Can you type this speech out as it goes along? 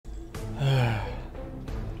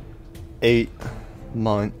8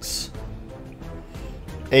 months.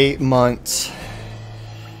 8 months.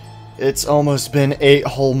 It's almost been 8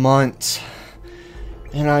 whole months.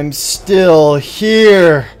 And I'm still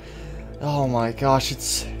here. Oh my gosh,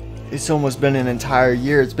 it's almost been an entire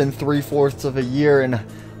year. It's been 3/4 of a year and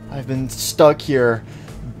I've been stuck here.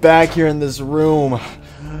 Back here in this room.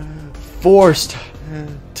 Forced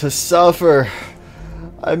to suffer.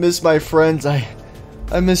 I miss my friends. I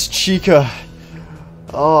miss Chica.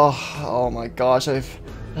 Oh my gosh, I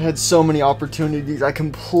had so many opportunities I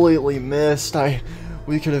completely missed.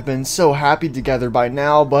 We could have been so happy together by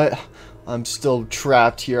now, but I'm still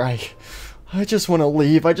trapped here. I just want to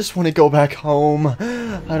leave. I just want to go back home.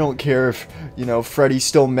 I don't care if, you know, Freddy's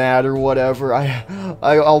still mad or whatever.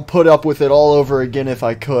 I'll put up with it all over again if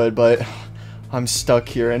I could, but I'm stuck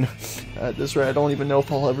here, and at this rate, I don't even know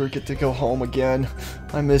if I'll ever get to go home again.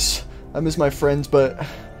 I miss my friends, but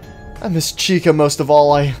I miss Chica most of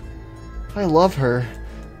all. I love her,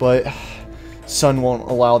 but Sun won't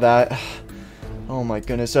allow that. Oh my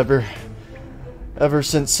goodness, ever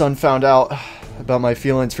since Sun found out about my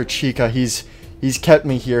feelings for Chica, he's kept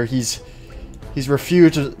me here. He's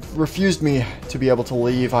refused me to be able to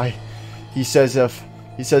leave. He says if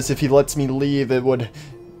he lets me leave, it would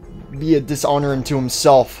be a dishonor to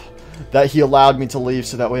himself that he allowed me to leave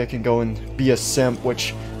so that way I can go and be a simp,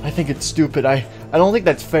 which I think it's stupid. I don't think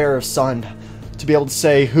that's fair of Sun to be able to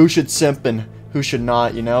say who should simp and who should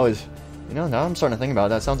not, you know. Now I'm starting to think about it,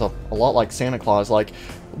 that sounds a lot like Santa Claus. Like,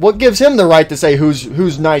 what gives him the right to say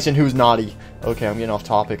who's nice and who's naughty? Okay, I'm getting off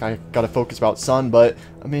topic. I gotta focus about Sun, but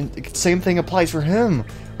I mean, the same thing applies for him.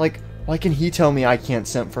 Like, why can he tell me I can't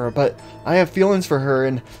simp for her, but I have feelings for her,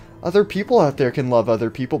 and other people out there can love other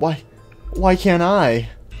people. Why can't I?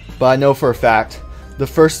 But I know for a fact, the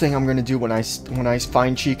first thing I'm gonna do when I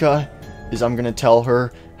find Chica is I'm gonna tell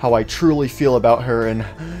her how I truly feel about her, and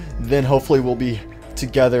then hopefully we'll be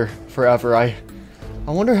together forever. I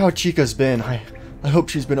wonder how Chica's been. I hope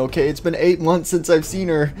she's been okay. It's been 8 months since I've seen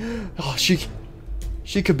her. Oh,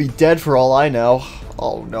 she could be dead for all I know.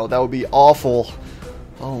 Oh no, that would be awful.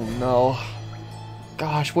 Oh no.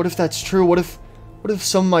 Gosh, what if that's true? What if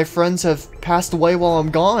some of my friends have passed away while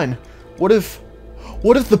I'm gone? What if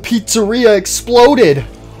the pizzeria exploded?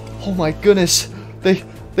 Oh my goodness.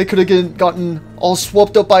 They could have gotten all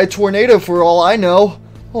swept up by a tornado for all I know.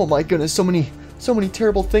 Oh my goodness, so many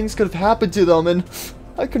terrible things could have happened to them, and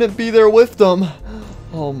I couldn't be there with them.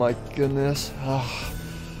 Oh my goodness.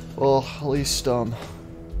 Well, at least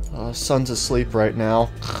Sun's asleep right now.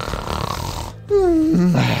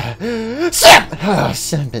 Simp! Oh,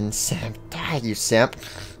 simp and simp. Die, you simp.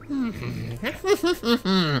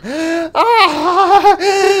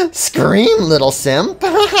 Scream, little simp.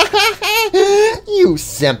 You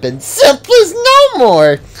simp and simpless no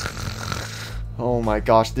more. Oh my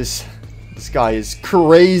gosh, this guy is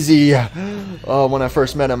crazy. When I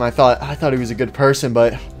first met him, I thought he was a good person,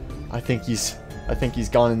 but I think he's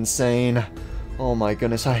gone insane. Oh my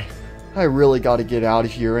goodness, I really got to get out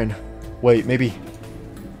of here. And wait, maybe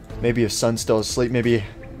if Sun's still asleep, maybe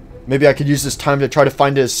I could use this time to try to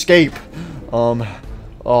find an escape.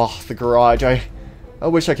 Oh, the garage. I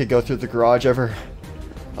wish I could go through the garage ever.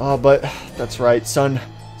 But that's right. Sun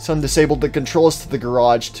disabled the controls to the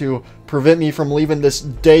garage to prevent me from leaving this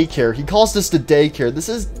daycare. He calls this the daycare.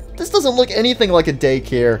 This doesn't look anything like a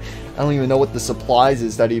daycare. I don't even know what the supplies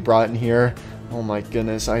is that he brought in here. Oh my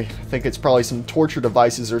goodness. I think it's probably some torture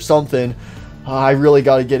devices or something. I really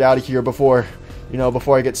got to get out of here before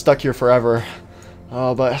I get stuck here forever.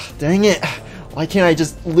 But dang it. Why can't I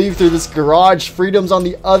just leave through this garage? Freedom's on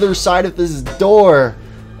the other side of this door.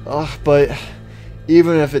 But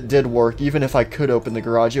even if it did work, even if I could open the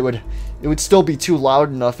garage, it would still be too loud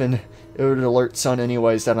enough, and it would alert Sun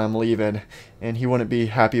anyways that I'm leaving, and he wouldn't be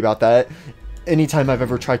happy about that. Anytime I've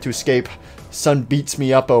ever tried to escape, Sun beats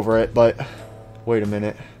me up over it. But wait a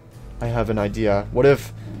minute, I have an idea. What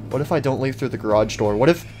if I don't leave through the garage door? What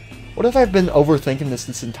if I've been overthinking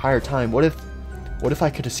this entire time? What if I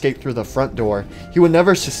could escape through the front door? He would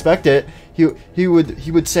never suspect it. He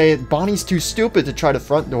would say Bonnie's too stupid to try the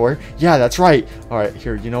front door. Yeah, that's right. All right,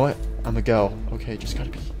 here. You know what? I'm gonna go. Okay, just gotta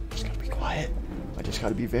be quiet. I just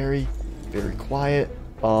gotta be very, very quiet.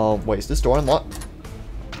 Wait, is this door unlocked?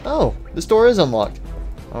 Oh, this door is unlocked.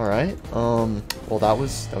 All right. Well, that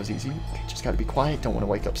was easy. Okay, just gotta be quiet. Don't want to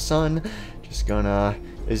wake up Sun. Just gonna.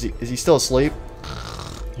 Is he still asleep?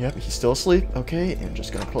 Yep, he's still asleep. Okay, and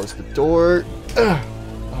just gonna close the door.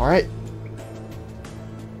 Alright.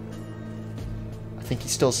 I think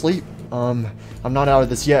he's still asleep. I'm not out of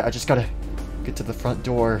this yet. I just gotta get to the front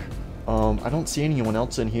door. I don't see anyone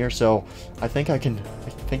else in here, so I think I can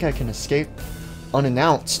escape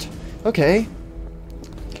unannounced. Okay.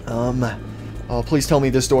 Oh, please tell me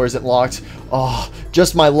this door isn't locked. Oh,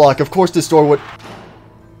 just my luck. Of course this door would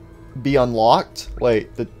be unlocked.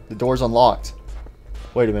 Wait, the door's unlocked.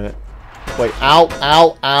 Wait a minute. Wait, ow,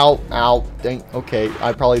 ow, ow, ow. Dang, okay,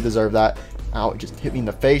 I probably deserve that. Ow, it just hit me in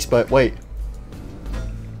the face, but wait.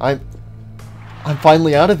 I'm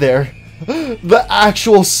finally out of there. The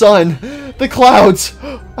actual sun. The clouds.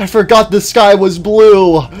 I forgot the sky was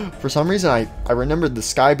blue. For some reason, I remembered the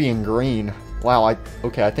sky being green. Wow,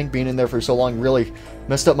 okay, I think being in there for so long really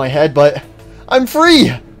messed up my head, but I'm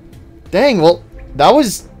free. Dang, well, that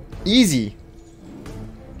was easy.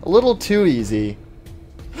 A little too easy.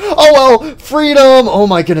 Oh, well, freedom. Oh,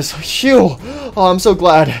 my goodness. Phew. Oh, I'm so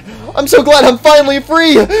glad. I'm so glad I'm finally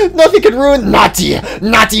free. Nothing can ruin. Naughty,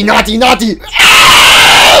 naughty, naughty, naughty.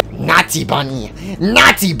 Ah! Naughty bunny.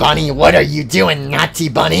 Naughty bunny. What are you doing, naughty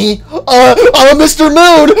bunny? Mr.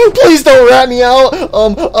 Moon. Please don't rat me out.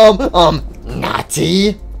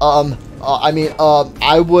 Naughty.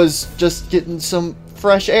 I was just getting some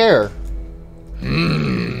fresh air.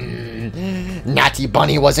 Naughty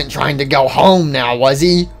bunny wasn't trying to go home now, was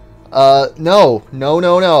he? No.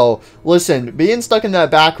 Listen, being stuck in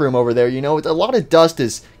that back room over there, you know, a lot of dust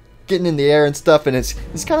is getting in the air and stuff, and it's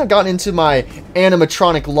kind of gotten into my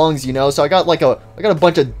animatronic lungs, you know, so I got a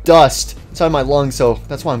bunch of dust inside my lungs, so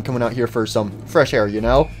that's why I'm coming out here for some fresh air, you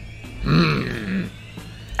know?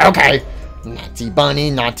 Okay. Naughty bunny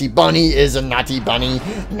is a naughty bunny.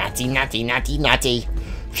 Naughty, naughty, naughty, naughty.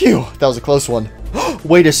 Phew, that was a close one.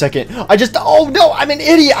 Wait a second. Oh no, I'm an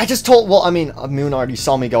idiot. Moon already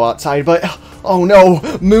saw me go outside, but oh no,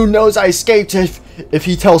 Moon knows I escaped. If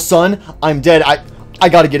he tells Sun, I'm dead. I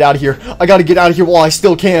gotta get out of here. I gotta get out of here while I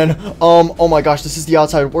still can. Oh my gosh, this is the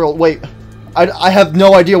outside world. Wait, I have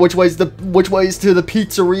no idea which way is to the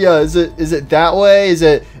pizzeria. Is it that way? Is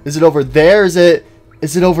it over there? Is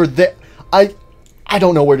it over there? I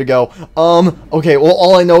don't know where to go. Okay, well,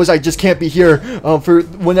 all I know is I just can't be here, for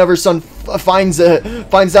whenever Sun finds out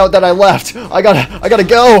that I left. I gotta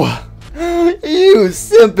go. You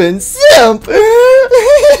simpin' simp.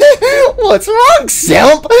 What's wrong,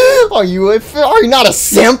 simp? Are you not a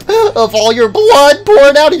simp of all your blood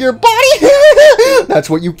pouring out of your body? That's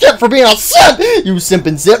what you get for being a simp, you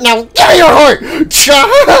simpin' simp. Now give me your heart. I'm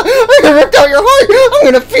gonna rip out your heart. I'm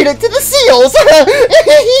gonna feed it to the seals.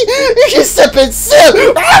 You simpin' simp.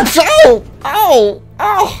 Ow!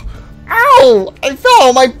 Ow! I fell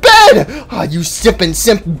on my bed! Ah, you simpin'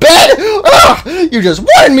 simp bed! You just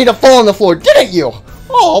wanted me to fall on the floor, didn't you?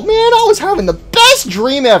 Oh man, I was having the best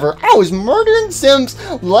dream ever. I was murdering simps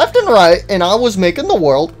left and right, and I was making the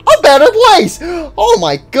world a better place. Oh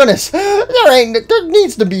my goodness, there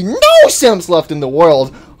needs to be no simps left in the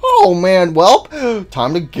world. Oh man, well,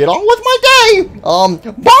 time to get on with my day.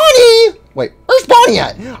 Bonnie! Wait, where's Bonnie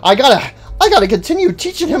at? I gotta continue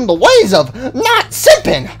teaching him the ways of not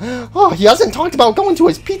simping. Oh, he hasn't talked about going to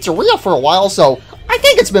his pizzeria for a while, so I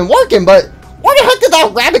think it's been working, but where the heck did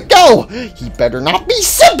that rabbit go? He better not be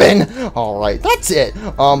simping. Alright, that's it.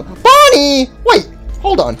 Bonnie! Wait,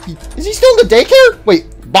 hold on. Is he still in the daycare? Wait,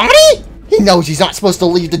 Bonnie? He knows he's not supposed to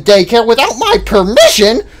leave the daycare without my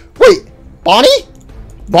permission. Wait, Bonnie?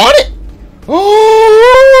 Bonnie?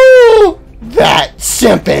 Oh! That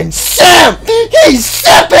simpin' simp! He's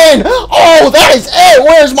simpin'! Oh, that is it!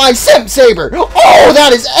 Where's my simp saber? Oh,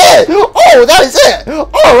 that is it! Oh, that is it!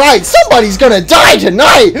 Alright, somebody's gonna die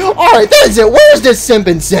tonight! Alright, that is it! Where's this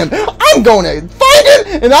simpin' simp? I'm gonna find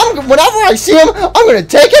him, and whenever I see him, I'm gonna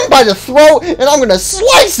take him by the throat, and I'm gonna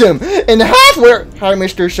slice him in half. Hi,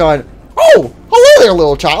 Mr. Sean. Oh, hello there,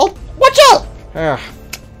 little child. What's up?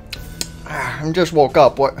 I just woke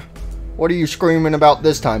up. What are you screaming about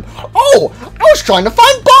this time? Oh, I was trying to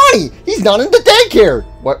find Bonnie. He's not in the daycare.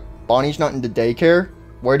 What? Bonnie's not in the daycare?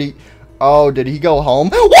 Oh, did he go home?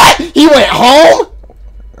 What? He went home?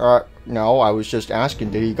 No, I was just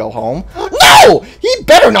asking, did he go home? No! He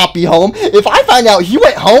better not be home. If I find out he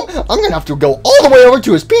went home, I'm gonna have to go all the way over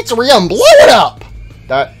to his pizzeria and blow it up.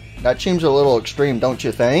 That seems a little extreme, don't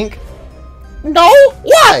you think? No?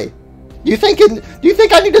 Why? Do you think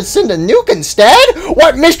I need to send a nuke instead?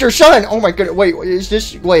 What, Mr. Sun? Oh my goodness,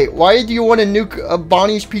 wait, why do you want to nuke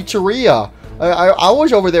Bonnie's pizzeria? I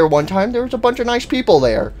was over there one time. There was a bunch of nice people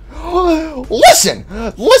there. Listen.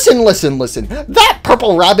 That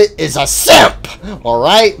purple rabbit is a simp. All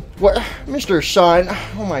right, Mr. Sun.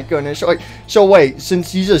 Oh my goodness. So wait,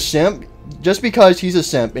 since he's a simp, just because he's a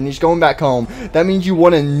simp and he's going back home, that means you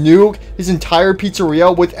want to nuke his entire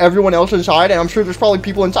pizzeria with everyone else inside? And I'm sure there's probably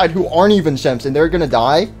people inside who aren't even simps and they're gonna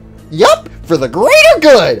die. Yup, for the greater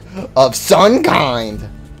good of Sunkind.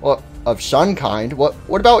 Well, of some kind. What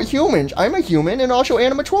about humans? I'm a human and also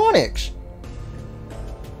animatronics.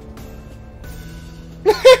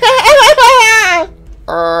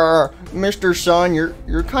 Mr. Sun,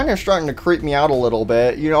 you're kind of starting to creep me out a little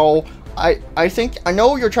bit. You know, I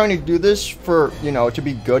know you're trying to do this for, you know, to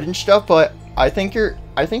be good and stuff, but I think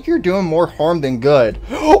you're doing more harm than good.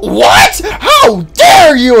 What? How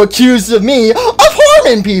dare you accuse me of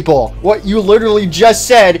harming people? What, you literally just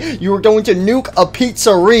said you were going to nuke a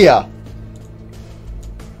pizzeria.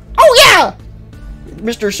 Oh yeah!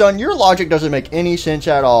 Mr. Sun, your logic doesn't make any sense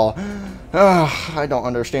at all. I don't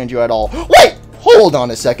understand you at all. Wait! Hold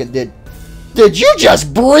on a second. Did you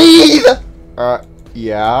just breathe?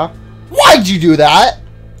 Yeah. Why'd you do that?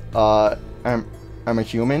 I'm a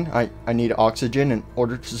human. I need oxygen in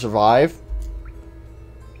order to survive.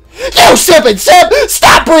 You stupid simp!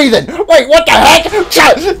 Stop breathing! Wait, what the heck?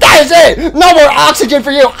 That is it! No more oxygen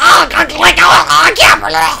for you!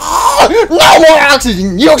 No more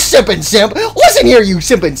oxygen, you simpin' simp! Listen here, you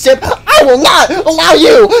simpin' simp! I will not allow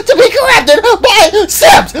you to be corrupted by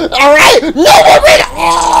simps! Alright? No more breathing!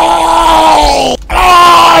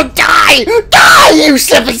 Oh, die! Die, you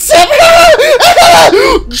simpin' simp!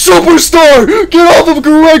 Superstar! Get off of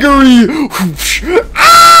Gregory!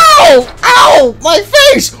 Ow! Ow! My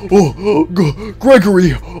face! Oh,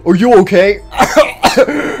 Gregory, are you okay?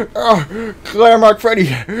 Glamrock Freddy,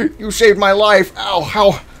 you saved my life. Ow,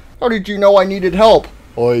 how did you know I needed help?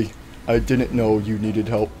 I didn't know you needed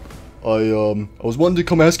help. I was wanting to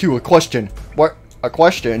come ask you a question. What? A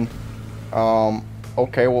question?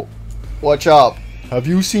 Okay, well, what's up? Have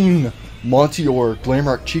you seen Monty or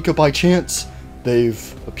Glamrock Chica by chance?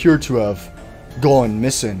 They've appeared to have gone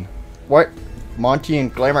missing. What? Monty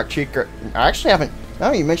and Glamrock Chica? I actually haven't.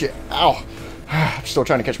 Now you mention it. Ow. I'm still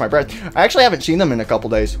trying to catch my breath. I actually haven't seen them in a couple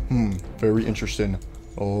days. Very interesting.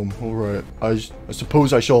 Alright. I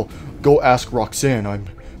suppose I shall go ask Roxanne. I'm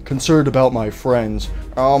concerned about my friends.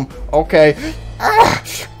 Okay.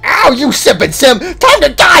 Ow, you sippin' sim! Time to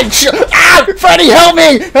die! Ow! Freddy, help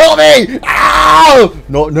me! Help me! Ow!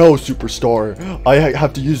 No, superstar. I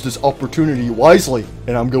have to use this opportunity wisely,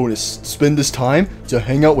 and I'm going to spend this time to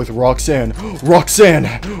hang out with Roxanne.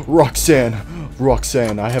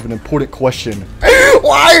 Roxanne, I have an important question.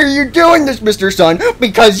 Why are you doing this, Mr. Sun?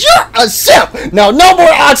 Because you're a simp! Now, no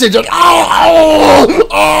more oxygen! Oh!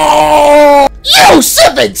 You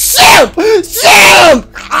sippin' simp! Simp!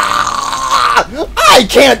 I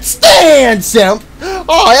can't stand simp!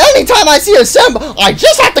 Oh, anytime I see a simp, I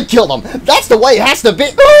just have to kill them. That's the way it has to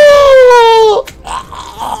be.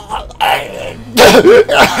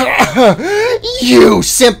 You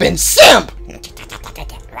simpin' simp!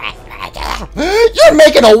 You're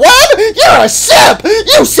making a web? You're a simp!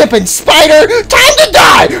 You simpin' spider! Time to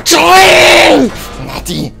die!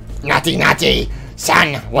 Naughty!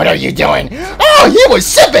 Son, what are you doing? Oh, he was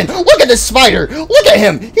simping! Look at this spider! Look at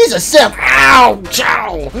him! He's a simp! Ow!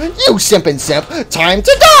 Chow! You simping simp! Time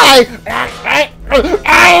to die!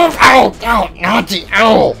 Ow! Naughty!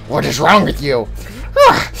 Ow! What is wrong with you?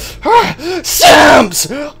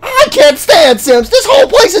 Simps! I can't stand simps! This whole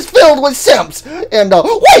place is filled with simps! And,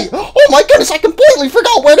 wait! Oh my goodness, I completely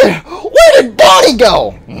forgot where did Bonnie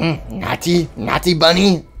go? Naughty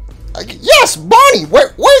Bunny? Yes, Bonnie!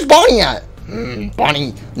 Where's Bonnie at?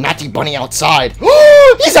 Naughty Bunny outside.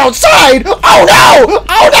 He's outside! Oh no!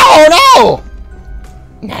 Oh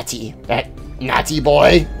no! Naughty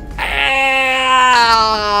boy.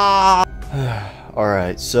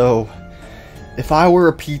 Alright, so if I were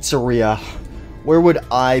a pizzeria, where would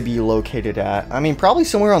I be located at? I mean, probably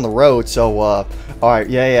somewhere on the road, so, alright,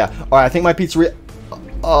 yeah. Alright, I think my pizzeria...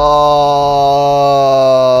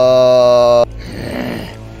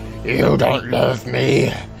 You don't love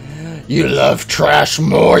me. You love trash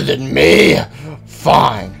more than me?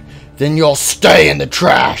 Fine. Then you'll stay in the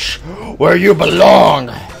trash, where you belong.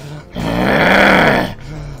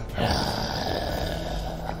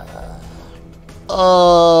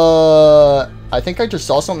 I think I just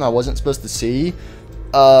saw something I wasn't supposed to see.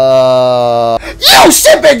 You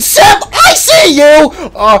simpin' simp! I see you!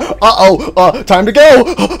 Time to go!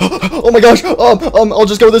 Oh my gosh, I'll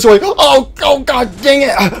just go this way. Oh god dang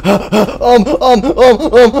it!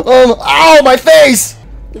 Ow, my face!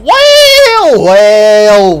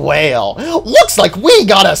 Well, looks like we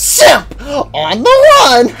got a simp on the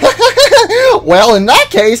run. Well, in that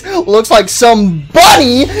case, looks like some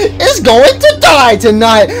bunny is going to die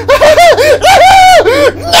tonight.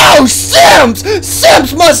 No, simps!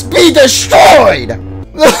 Simps must be destroyed!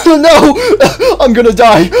 No! I'm gonna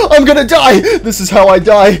die! This is how I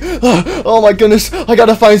die! Oh my goodness, I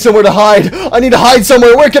gotta find somewhere to hide! I need to hide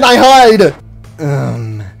somewhere! Where can I hide?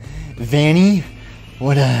 Vanny?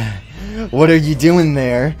 What are you doing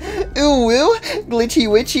there? Ooh, woo, glitchy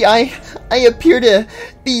witchy, I appear to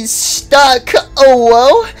be stuck. Oh,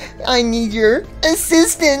 whoa, I need your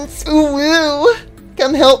assistance. Ooh, woo,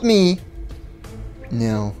 come help me.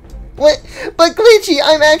 No. What? But glitchy,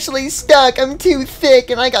 I'm actually stuck. I'm too thick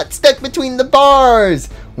and I got stuck between the bars.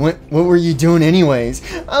 What were you doing anyways?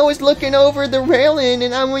 I was looking over the railing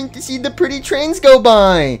and I went to see the pretty trains go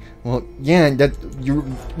by. Well, yeah,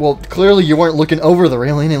 clearly you weren't looking over the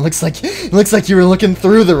railing. It looks like you were looking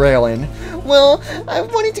through the railing. Well, I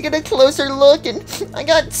wanted to get a closer look and I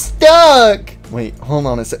got stuck. Wait, hold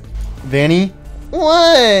on a sec. Vanny?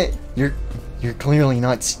 What? You're clearly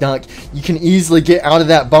not stuck. You can easily get out of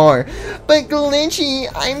that bar. But glitchy,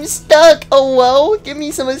 I'm stuck. Oh, whoa, give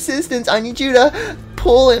me some assistance. I need you to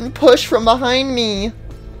pull and push from behind me.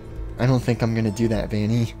 I don't think I'm gonna do that,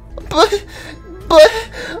 Vanny. But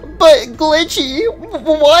glitchy,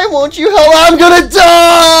 why won't you help? I'm gonna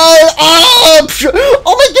die!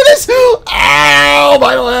 Oh my goodness! Ow,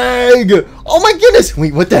 my leg! Oh my goodness!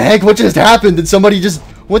 Wait, what the heck? What just happened? Did somebody just...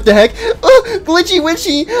 What the heck? Glitchy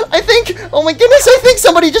witchy, I think... Oh my goodness, I think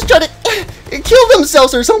somebody just tried to kill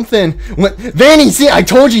themselves or something. What? Vanny, see, I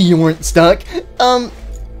told you weren't stuck.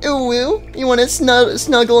 Ooh, you want to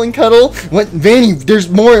snuggle and cuddle? What, Vanny? There's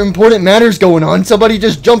more important matters going on. Somebody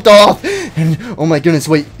just jumped off, and oh my goodness,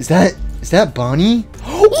 wait, is that Bonnie?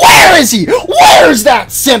 Where is he? Where's that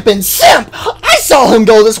simpin' simp? I saw him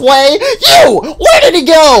go this way. Where did he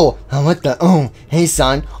go? What the? Oh, hey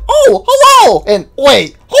son. Oh, hello. And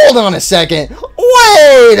wait, hold on a second.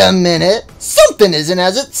 Wait a minute. Something isn't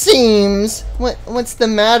as it seems. What's the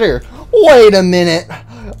matter? Wait a minute.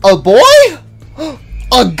 A boy?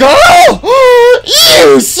 A girl?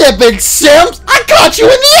 You sippin' simps! I caught you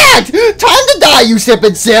in the act! Time to die, you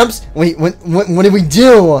sippin' simps! Wait, what did we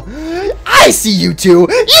do? I see you two!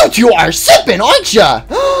 You two are sippin', aren't ya?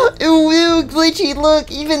 Ooh, glitchy,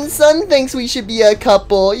 look, even Sun thinks we should be a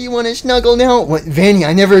couple. You wanna snuggle now? What, Vanny,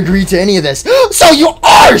 I never agreed to any of this. So you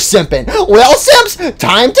are simpin'! Well, simps,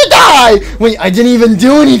 time to die! Wait, I didn't even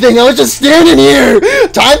do anything, I was just standing here!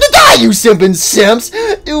 Time to die, you simpin' simps!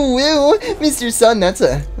 Ooh, Mr. Sun, that's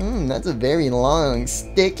a very long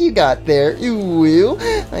stick you got there. Ooh,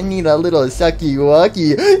 I need a little sucky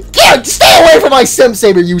wucky. Get, stay away from my simp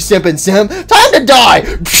saber, you simpin' simp! Time to die!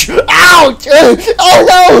 Ouch! Oh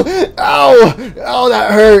no! Oh,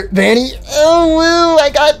 that hurt, Vanny. Oh, I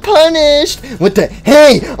got punished. What the?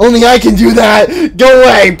 Hey, only I can do that. Go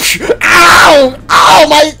away! Ow! Oh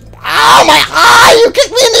my! Ow, my eye! You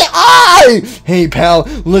kicked me in the eye! Hey, pal,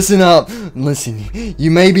 listen up. Listen,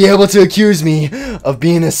 you may be able to accuse me of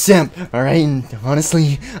being a simp, alright? And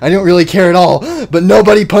honestly, I don't really care at all. But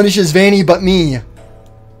nobody punishes Vanny but me.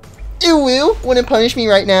 Ew, wanna punish me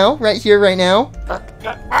right now? Right here, right now?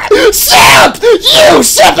 Simp! You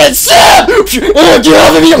sippin' simp! Get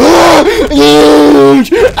off of me!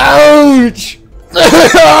 Ouch!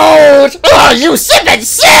 Ouch! Oh, you sippin'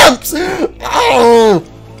 simps! Oh!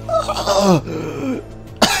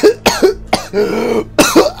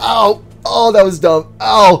 Ow! Oh, that was dumb.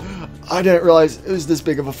 Ow! I didn't realize it was this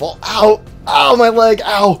big of a fall. Ow! Ow, my leg!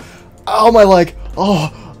 Ow! Ow, my leg!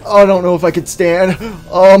 Oh, I don't know if I could stand.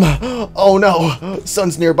 Oh no!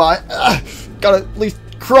 Sun's nearby. Gotta at least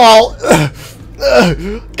crawl.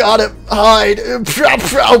 Gotta hide.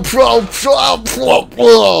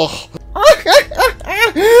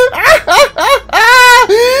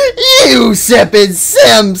 You sippin'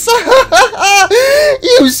 simps!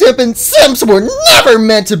 You sippin' simps were never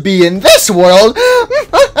meant to be in this world!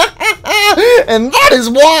 And that is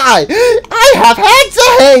why I have had to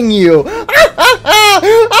hang you!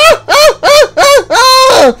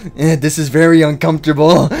 This is very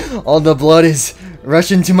uncomfortable. All the blood is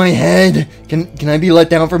rushing to my head. Can I be let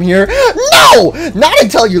down from here? No! Not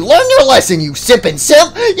until you learn your lesson, you sippin'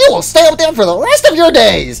 simp! You will stay up there for the rest of your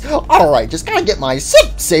days! Alright, just gotta get my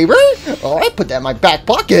simp saber. Alright, put that in my back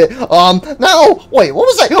pocket. Now, wait, what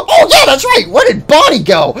was that? Oh, yeah, that's right! Where did Bonnie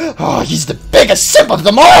go? Oh, he's the biggest simp of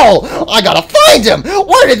them all! I gotta find him!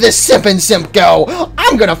 Where did this sippin' simp go?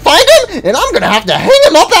 I'm gonna find him, and I'm gonna have to hang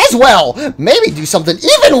him up as well! Maybe do something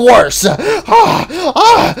even worse!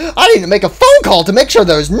 I need to make a phone call to make sure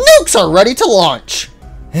those nukes are ready to launch!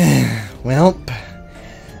 Well,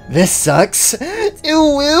 this sucks.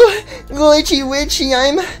 Ooh, glitchy witchy,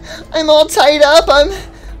 I'm all tied up.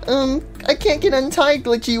 I can't get untied,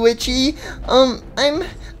 glitchy witchy.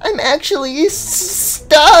 I'm actually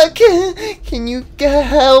stuck. Can you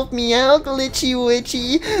help me out, glitchy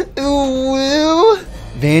witchy? Ooh,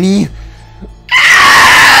 Vanny?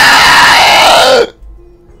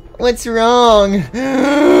 What's wrong?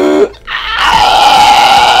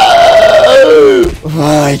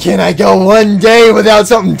 Why can't I go one day without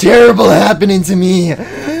something terrible happening to me?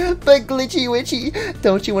 But Glitchy Witchy,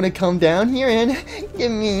 don't you want to come down here and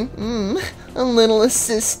give me, a little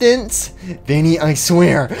assistance? Vinny, I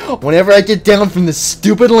swear, whenever I get down from this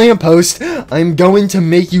stupid lamppost, I'm going to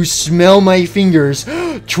make you smell my fingers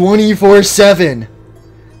 24/7.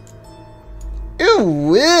 Ooh,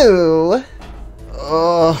 woo.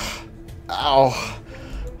 Ow.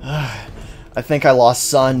 I think I lost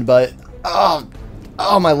sun, but...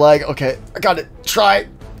 Oh, my leg. Okay, I gotta try.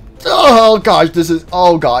 Oh, gosh, this is...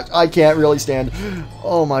 Oh, gosh, I can't really stand.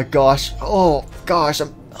 Oh, my gosh. Oh, gosh,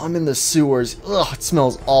 I'm in the sewers. Ugh, it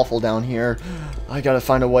smells awful down here. I gotta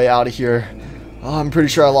find a way out of here. Oh, I'm pretty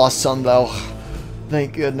sure I lost sun, though.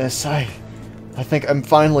 Thank goodness. I think I'm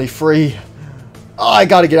finally free. Oh, I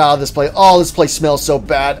gotta get out of this place. Oh, this place smells so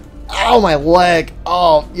bad. Ow, my leg.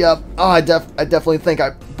 Oh, yep. Oh, I definitely think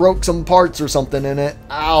I broke some parts or something in it.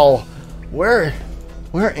 Ow. Where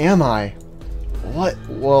am I? What?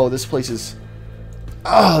 Whoa, this place is...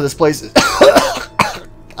 Oh, this place is...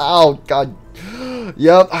 Oh, God.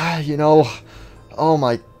 Yep, you know... Oh,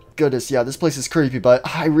 my goodness. Yeah, this place is creepy, but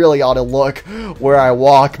I really ought to look where I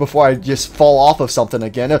walk before I just fall off of something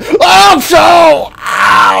again. Oh, so!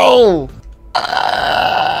 Ow!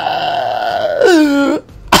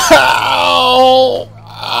 Ow!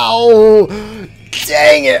 Ow!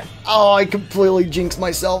 Dang it! Oh, I completely jinxed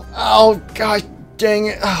myself. Oh, gosh, dang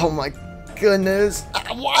it. Oh, my goodness.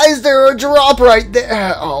 Why is there a drop right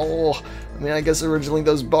there? Oh, I mean, I guess originally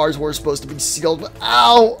those bars were supposed to be sealed, but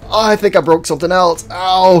ow! Oh, I think I broke something else.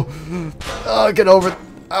 Ow! Oh, get over it.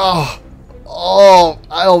 Oh. Oh,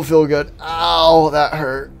 I don't feel good. Ow, that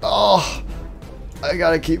hurt. Oh, I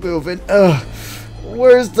gotta keep moving. Ugh.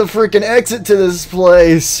 Where's the freaking exit to this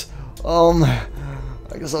place? I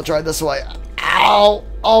guess I'll try this way. Ow!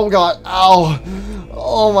 Oh god, ow!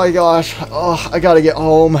 Oh my gosh. Oh, I gotta get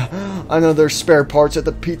home. I know there's spare parts at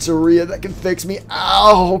the pizzeria that can fix me.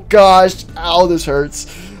 Ow, gosh. Ow, this hurts.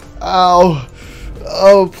 Ow.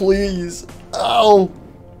 Oh, please. Ow.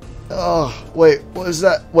 Oh, wait, what is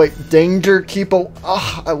that? Wait, danger, keep a...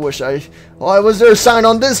 Oh, I wish I... Why was there a sign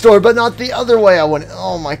on this door, but not the other way I went?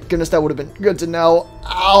 Oh my goodness, that would have been good to know.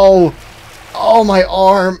 Ow. Oh, my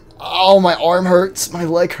arm. Oh, my arm hurts. My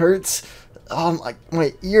leg hurts.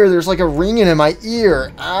 My ear, there's like a ringing in my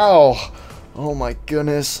ear. Ow. Oh my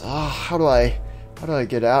goodness. Oh, how do I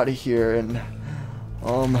get out of here? And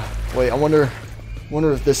wait, I wonder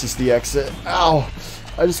if this is the exit. Ow.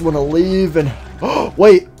 I just want to leave and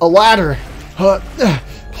wait, a ladder.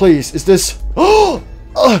 Please, is this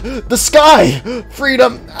the sky?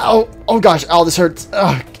 Freedom. Ow. Oh gosh, ow, this hurts.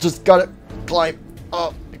 Just gotta climb.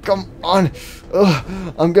 Oh, come on.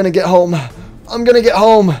 I'm gonna get home. I'm gonna get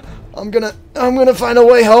home. I'm gonna find a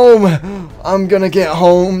way home. I'm gonna get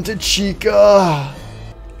home to Chica.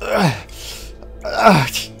 Go.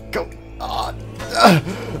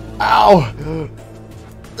 Ow.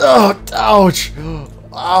 Oh, ouch.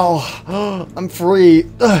 Ow. I'm free.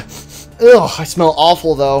 Ugh, I smell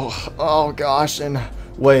awful though. Oh gosh. And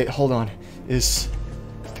wait, hold on. Is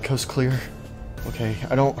the coast clear? Okay,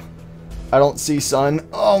 I don't see sun.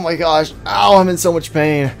 Oh my gosh. Ow, I'm in so much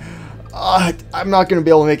pain. I'm not gonna be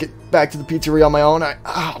able to make it back to the pizzeria on my own.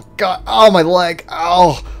 Oh god. Oh, my leg.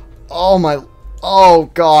 Ow. Oh my. Oh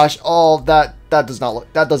gosh. Oh, that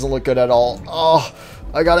doesn't look good at all. Oh,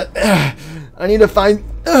 I got it. I need to find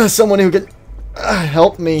someone who can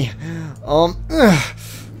help me. Oh,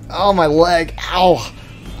 my leg. Ow.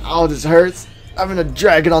 Ow, this hurts. I'm gonna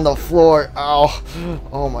drag it on the floor. Ow.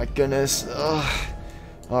 Oh my goodness.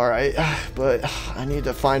 Alright, but I need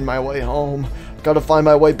to find my way home. Gotta find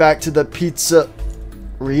my way back to the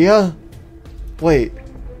pizzeria? Wait.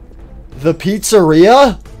 The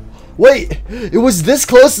pizzeria? Wait, it was this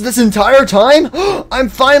close this entire time? I'm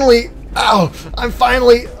finally... Ow! I'm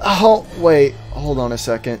finally... Oh, wait. Hold on a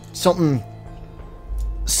second. Something's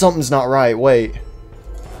not right. Wait.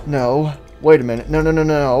 No. Wait a minute.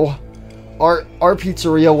 No. Our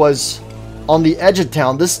pizzeria was on the edge of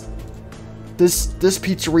town. This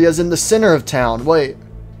pizzeria is in the center of town. Wait.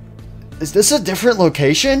 Is this a different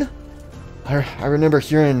location? I remember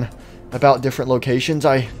hearing about different locations.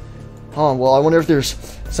 Well, I wonder if there's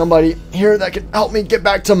somebody here that can help me get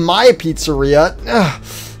back to my pizzeria.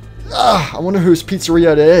 I wonder whose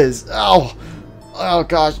pizzeria it is. Ow. Oh,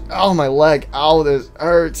 gosh. Oh, my leg. Ow, this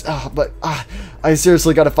hurts. But I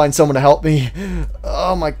seriously got to find someone to help me.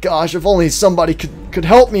 Oh, my gosh. If only somebody could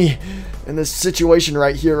help me in this situation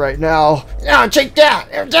right here, right now. Yeah, take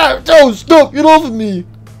that. Don't stop. Get off of me.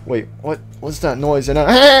 Wait, what? What's that noise? And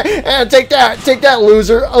take that,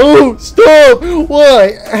 loser! Oh, stop!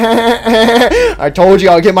 Why? I told you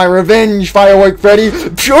I'll get my revenge, Firework Freddy.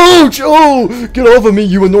 Oh, get off of me,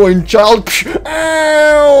 you annoying child!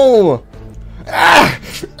 Ow! That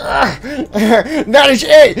is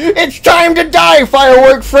it! It's time to die,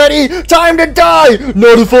 Firework Freddy! Time to die!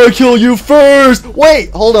 Not if I kill you first! Wait,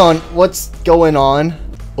 hold on. What's going on?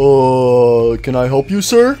 Can I help you,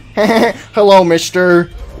 sir? Hello, mister.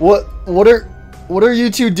 What are you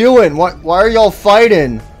two doing? Why are y'all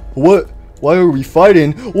fighting? Why are we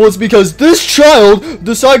fighting? Well, it's because this child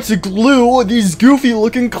decided to glue these goofy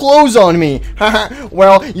looking clothes on me.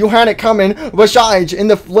 Well, you had it coming. Besides,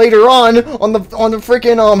 later on the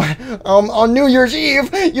freaking on New Year's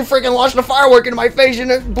Eve, you freaking launched a firework into my face and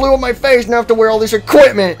it blew up my face and I have to wear all this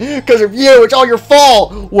equipment because of you. It's all your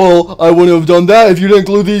fault. Well, I wouldn't have done that if you didn't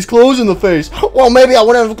glue these clothes in the face. Well, maybe I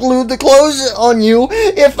wouldn't have glued the clothes on you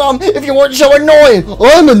if you weren't so annoying.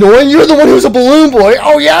 I'm annoying. You're the one who's a balloon boy.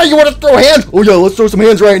 Oh yeah, you want to throw hands? Oh yeah, let's throw some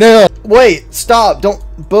hands right now. Wait, stop. Don't,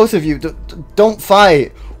 both of you, don't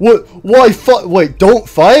fight. What? Why fight? Wait, don't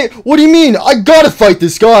fight? What do you mean? I gotta fight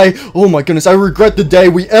this guy. Oh my goodness, I regret the day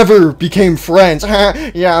we ever became friends.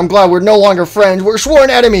 Yeah, I'm glad we're no longer friends. We're sworn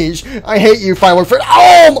enemies. I hate you, Firework Freddy.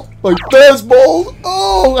 Oh, my fastball.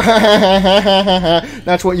 Oh,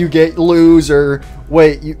 that's what you get, loser.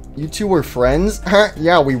 Wait, you two were friends?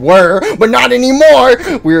 Yeah, we were, but not anymore.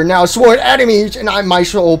 We are now sworn enemies, and my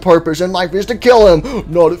sole purpose in life is to kill him.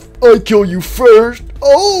 Not if I kill you first.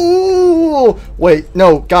 Oh! Wait,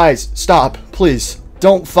 no, guys, stop, please.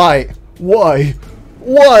 Don't fight. Why?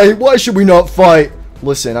 Why? Why should we not fight?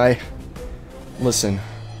 Listen, I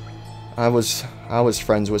was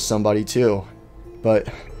friends with somebody too, but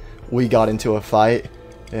we got into a fight,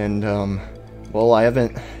 and well, I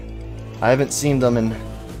haven't seen them in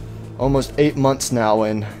almost 8 months now,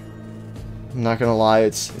 and I'm not gonna lie,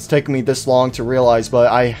 it's taken me this long to realize,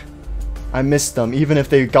 but I miss them, even if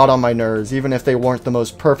they got on my nerves, even if they weren't the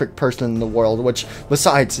most perfect person in the world, which,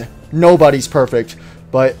 besides, nobody's perfect,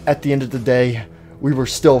 but at the end of the day, we were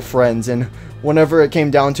still friends, and whenever it came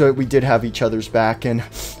down to it, we did have each other's back, and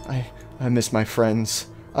I miss my friends.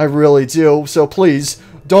 I really do, so please,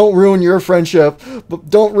 don't ruin your friendship, but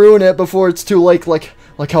don't ruin it before it's too late, like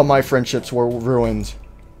how my friendships were ruined.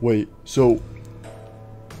 Wait, so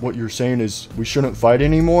what you're saying is we shouldn't fight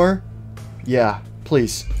anymore? Yeah,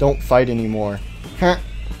 please, don't fight anymore.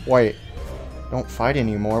 Wait, don't fight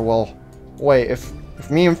anymore? Well, wait, if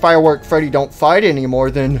me and Firework Freddy don't fight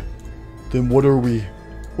anymore, then what are we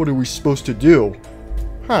supposed to do?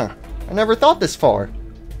 I never thought this far.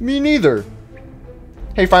 Me neither.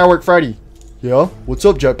 Hey, Firework Freddy. Yeah? What's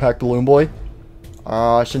up, Jetpack Balloon Boy?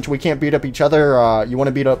 Since we can't beat up each other, you want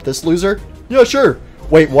to beat up this loser? Yeah, sure.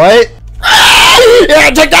 Wait, what? Yeah,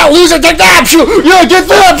 take that, loser, take that! Yeah, get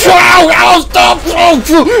that! Ow, stop!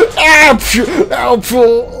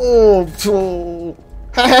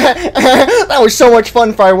 That was so much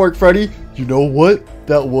fun, Firework Freddy. You know what?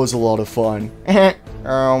 That was a lot of fun. Hey,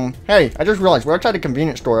 I just realized we're outside a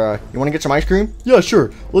convenience store. You want to get some ice cream? Yeah,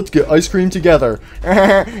 sure. Let's get ice cream together.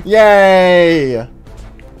 Yay!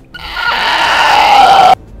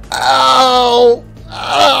 Ow!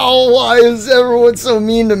 Ow! Why is everyone so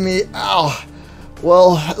mean to me? Ow!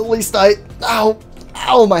 Well, at least ow!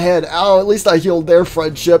 Ow, my head! Ow! At least I healed their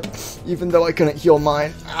friendship, even though I couldn't heal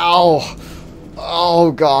mine. Ow!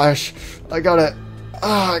 Oh gosh! I gotta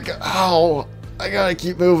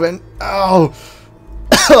keep moving. Ow!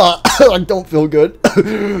 I don't feel good.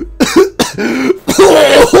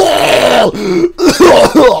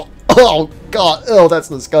 Oh god! Oh, that's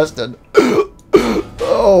disgusting.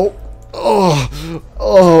 Oh,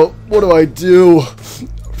 what do I do?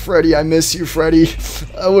 Freddy, I miss you, Freddy.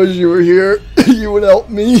 I wish you were here. You would help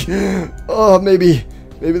me. Oh, maybe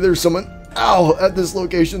there's someone, at this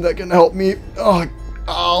location that can help me.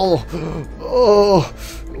 Oh,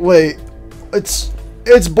 wait, it's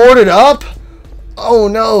boarded up? Oh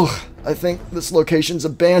no, I think this location's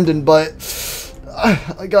abandoned, but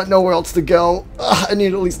I got nowhere else to go. I need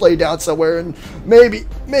to at least lay down somewhere, and maybe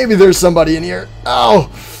there's somebody in here. Ow!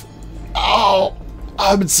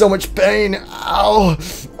 I'm in so much pain. Ow!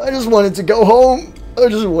 I just wanted to go home. I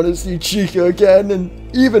just want to see Chica again, and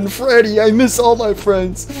even Freddy. I miss all my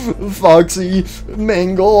friends. Foxy,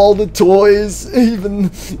 Mangle, all the toys, even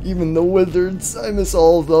the wizards. I miss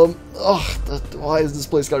all of them. Why is this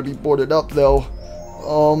place gotta be boarded up though?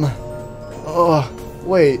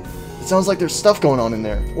 Wait. It sounds like there's stuff going on in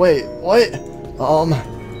there. Wait, what?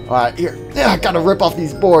 Alright, here. Yeah, I gotta rip off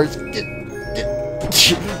these boards.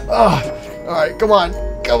 Alright, come on.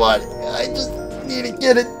 I just need to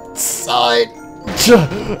get inside.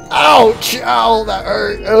 Ouch! Ow, that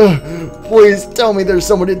hurt. Please tell me there's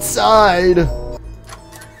someone inside.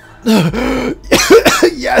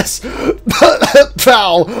 Yes!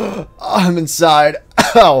 Ow! I'm inside.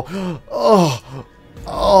 Ow!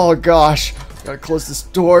 Oh gosh. Gotta close this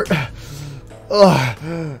door.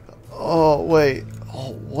 Oh, wait.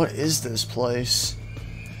 Oh, what is this place?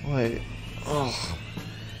 Wait. Oh.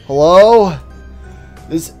 Hello?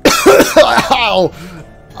 This. Ow!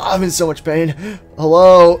 I'm in so much pain.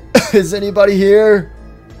 Hello? Is anybody here?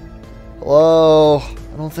 Hello?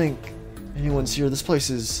 I don't think anyone's here. This place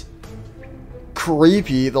is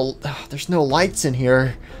creepy. There's no lights in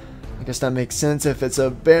here. I guess that makes sense if it's a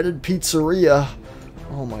abandoned pizzeria.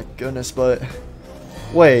 Oh my goodness, but...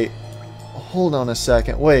 Wait. Hold on a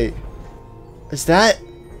second. Wait. Is that...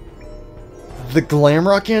 the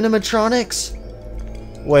Glamrock animatronics?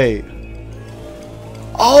 Wait.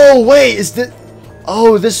 Oh, wait, is that...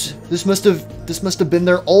 Oh, this must have been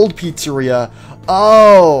their old pizzeria.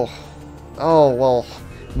 Oh, well,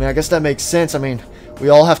 I mean, I guess that makes sense. I mean, we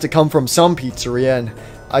all have to come from some pizzeria, and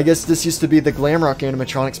I guess this used to be the Glamrock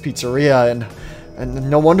animatronics pizzeria, and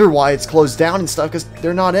no wonder why it's closed down and stuff, because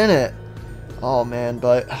they're not in it. Oh man,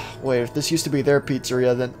 but wait, if this used to be their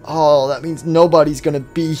pizzeria, then oh, that means nobody's gonna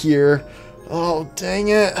be here. Oh, dang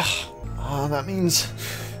it. Oh, that means...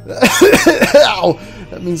 Ow!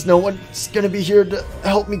 That means no one's gonna be here to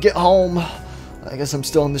help me get home. I guess I'm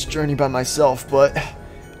still on this journey by myself, but...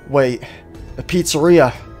 Wait, a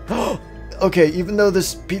pizzeria. Okay, even though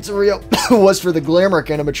this pizzeria was for the Glamrock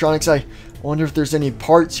animatronics, I wonder if there's any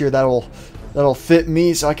parts here that'll fit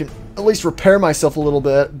me, so I can at least repair myself a little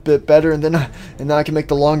bit better, and then I can make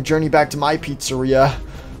the long journey back to my pizzeria.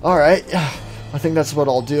 Alright, I think that's what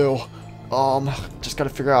I'll do. Just gotta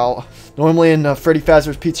figure out. Normally in Freddy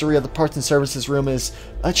Fazbear's Pizzeria, the parts and services room is...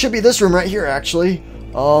 it should be this room right here, actually.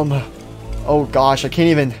 Oh gosh, I can't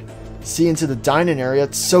even see into the dining area.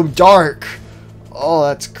 It's so dark. Oh,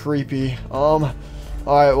 that's creepy. Alright,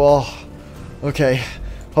 well... Okay.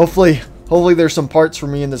 Hopefully there's some parts for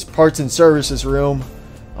me in this parts and services room.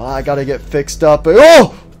 I gotta get fixed up.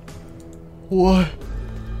 Oh! What?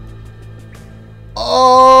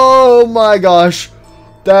 Oh my gosh.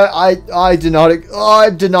 That I did not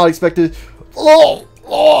expect it. Oh,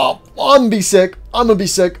 I'm gonna be sick. I'm gonna be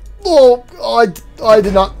sick. Oh, I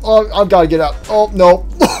did not. Oh, I've got to get out. Oh no,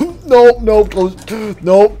 no, close.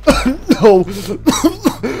 No, no.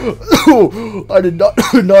 I did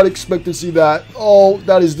not expect to see that. Oh,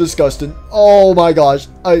 that is disgusting. Oh my gosh.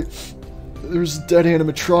 There's a dead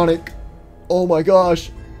animatronic. Oh my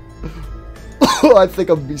gosh. I think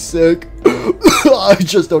I'm gonna be sick. I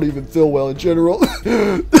just don't even feel well in general.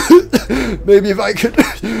 Maybe if I could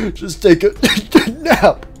just take a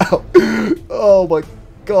nap. Oh my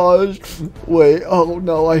gosh. Wait, oh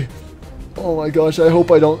no, oh my gosh, I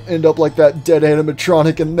hope I don't end up like that dead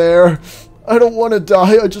animatronic in there. I don't want to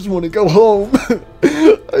die, I just want to go home.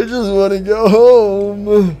 I just want to go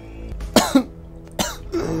home.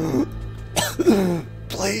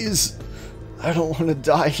 Please, I don't want to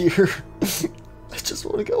die here. I just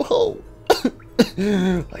want to go home.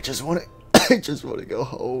 I just want to go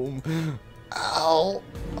home. Ow.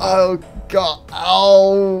 Oh god.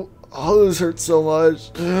 Ow. Oh, this hurts so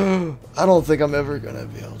much. I don't think I'm ever gonna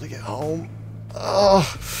be able to get home. Oh,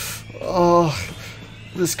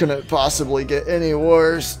 this couldn't possibly get any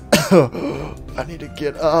worse. I need to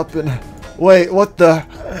get up and wait, what the?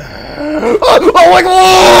 Oh my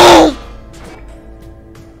god!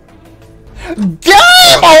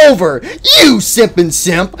 Game over! You simpin'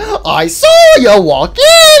 simp! I saw you walk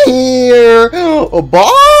in here!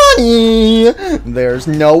 Bonnie! There's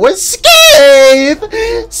no escape!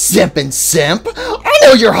 Simpin' simp! I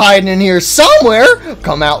know you're hiding in here somewhere!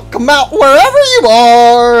 Come out wherever you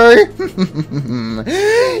are!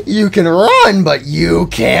 You can run, but you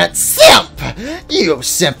can't simp! You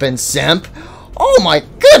simpin' simp! Oh my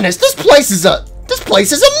goodness, this place is a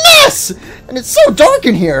mess! And it's so dark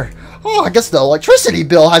in here! Oh, I guess the electricity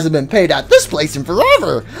bill hasn't been paid at this place in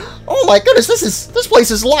forever. Oh my goodness, this place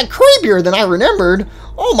is a lot creepier than I remembered.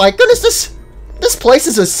 Oh my goodness, this place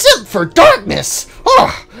is a simp for darkness.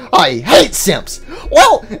 Oh, I hate simps.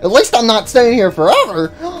 Well, at least I'm not staying here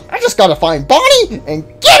forever. I just gotta find Bonnie and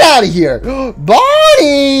get out of here.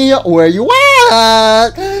 Bonnie, where you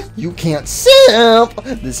at? You can't simp.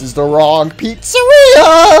 This is the wrong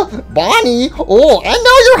pizzeria. Bonnie, oh, I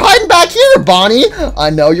know you're hiding back here, Bonnie. I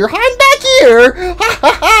know you're hiding back here. Ha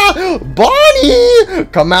ha ha. Bonnie,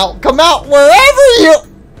 come out wherever you...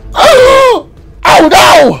 Oh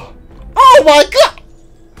no. Oh my god.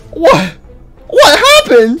 What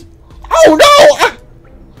happened? Oh no!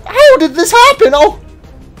 How did this happen?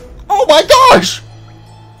 Oh Oh my gosh!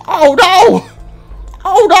 Oh no!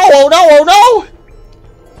 Oh no, oh no, oh no!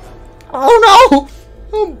 Oh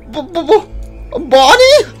no!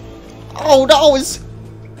 Bonnie? Oh no,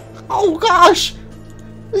 oh gosh!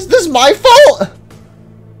 Is this my fault?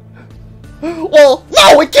 Well,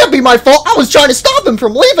 no, it can't be my fault. I was trying to stop him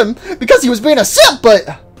from leaving because he was being a simp, but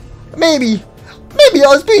maybe I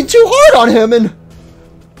was being too hard on him, and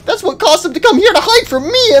that's what caused him to come here to hide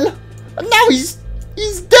from me, and now he's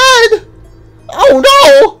dead. Oh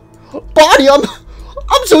no! Bonnie, I'm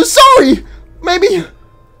so sorry. Maybe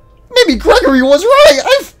Gregory was right.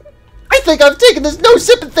 I think I've taken this no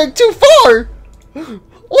sipping thing too far.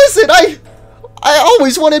 Listen, I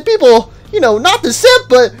always wanted people, you know, not to simp,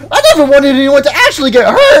 but I never wanted anyone to actually get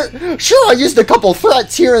hurt. Sure, I used a couple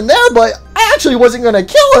threats here and there, but I actually wasn't gonna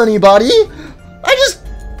kill anybody. I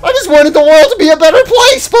just wanted the world to be a better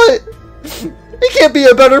place, but it can't be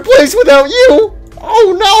a better place without you.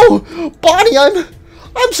 Oh no, Bonnie, I'm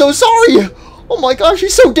so sorry. Oh my gosh,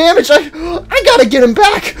 he's so damaged. I gotta get him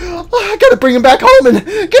back. I gotta bring him back home and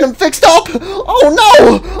get him fixed up. Oh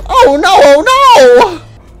no! Oh no! Oh no!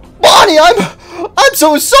 Bonnie, I'm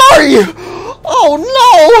so sorry. Oh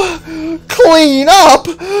no! Clean up!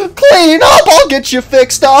 Clean up! I'll get you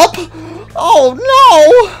fixed up. Oh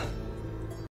no!